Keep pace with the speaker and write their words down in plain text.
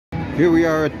Here we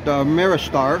are at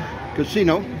Ameristar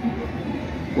Casino.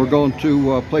 We're going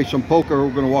to play some poker.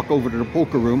 We're going to walk over to the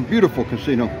poker room. Beautiful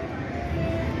casino.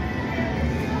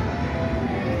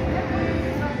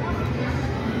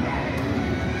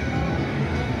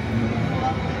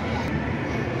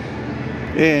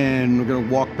 And we're going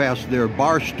to walk past their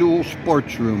bar stool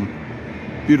sports room.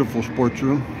 Beautiful sports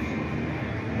room.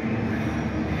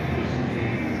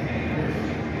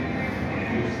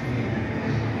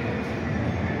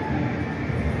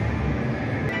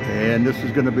 And this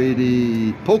is going to be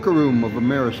the poker room of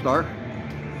Ameristar.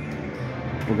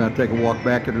 We're going to take a walk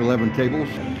back at 11 tables.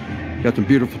 Got some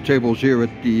beautiful tables here at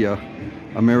the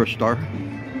Ameristar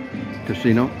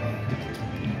Casino.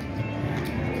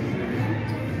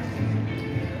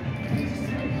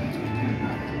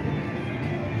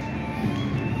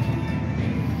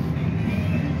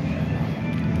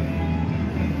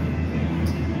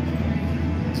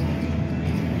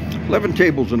 $11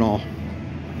 tables in all.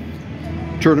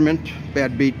 Tournament,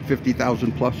 bad beat,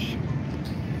 50,000 plus.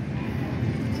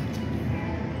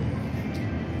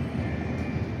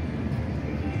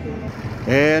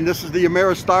 And this is the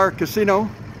Ameristar Casino.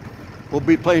 We'll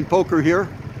be playing poker here.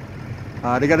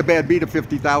 They got a bad beat of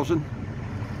 50,000.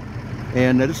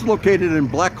 And this is located in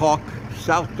Blackhawk,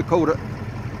 South Dakota.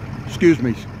 Excuse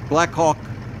me, Blackhawk,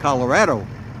 Colorado.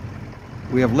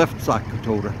 We have left South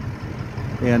Dakota.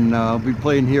 And I'll be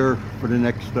playing here for the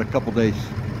next couple days.